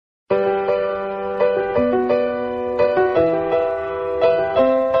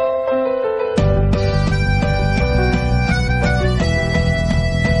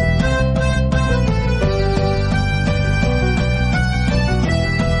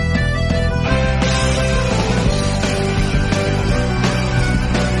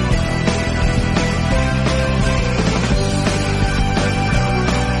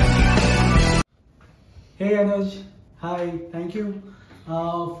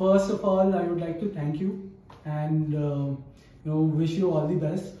First of all, I would like to thank you and wish you all the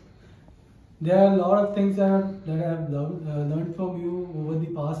best. There are a lot of things that I have learned from you over the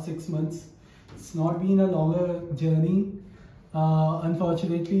past 6 months. It's not been a longer journey.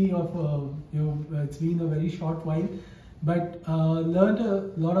 Unfortunately, it's been a very short while, but learned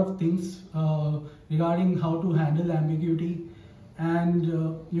a lot of things regarding how to handle ambiguity and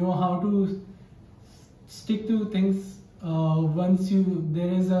how to stick to things once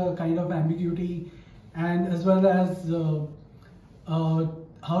there is a kind of ambiguity, and as well as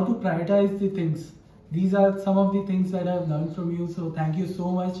how to prioritize the things. These are some of the things that I've learned from you, so thank you so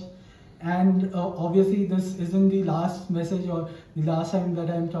much. And obviously this isn't the last message or the last time that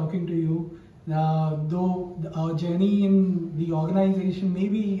I'm talking to you, though our journey in the organization may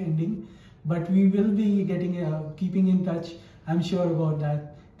be ending, but we will be keeping in touch. I'm sure about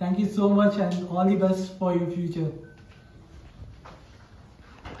that. Thank you so much and all the best for your future.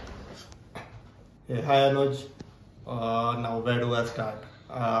 Hey, hi Anuj. Now where do I start?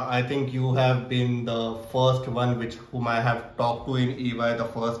 I think you have been the first one whom I have talked to in EY, the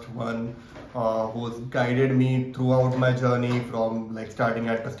first one who's guided me throughout my journey from like starting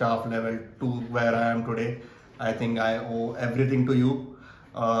at the staff level to where I am today. I think I owe everything to you.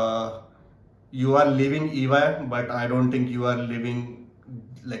 You are leaving EY, but I don't think you are living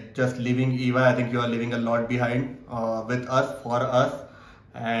just leaving EY. I think you are leaving a lot behind with us, for us.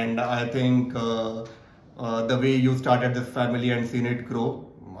 And I think the way you started this family and seen it grow,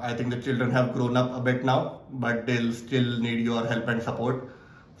 I think the children have grown up a bit now, but they'll still need your help and support.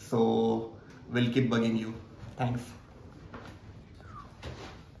 So we'll keep bugging you. Thanks.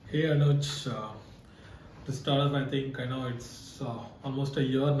 Hey Anuj, to start off, I think I know it's almost a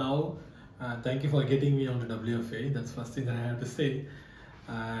year now. Thank you for getting me on the WFA. That's the first thing that I have to say.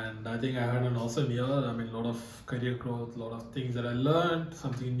 And I think I had an awesome year. I mean, a lot of career growth, a lot of things that I learned,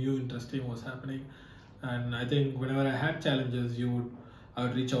 something new, interesting was happening. And I think whenever I had challenges, I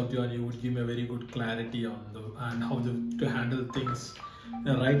would reach out to you and you would give me a very good clarity on how to handle things in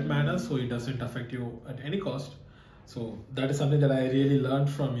the right manner so it doesn't affect you at any cost. So that is something that I really learned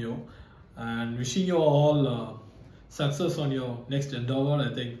from you, and wishing you all success on your next endeavor.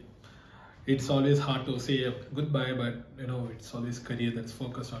 I think it's always hard to say goodbye, but it's always career that's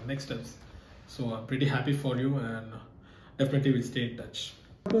focused on next steps. So I'm pretty happy for you, and definitely we'll stay in touch.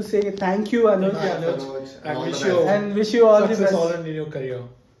 To say thank you, Anuj, and wish you all the best all in your career.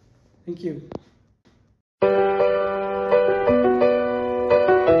 Thank you.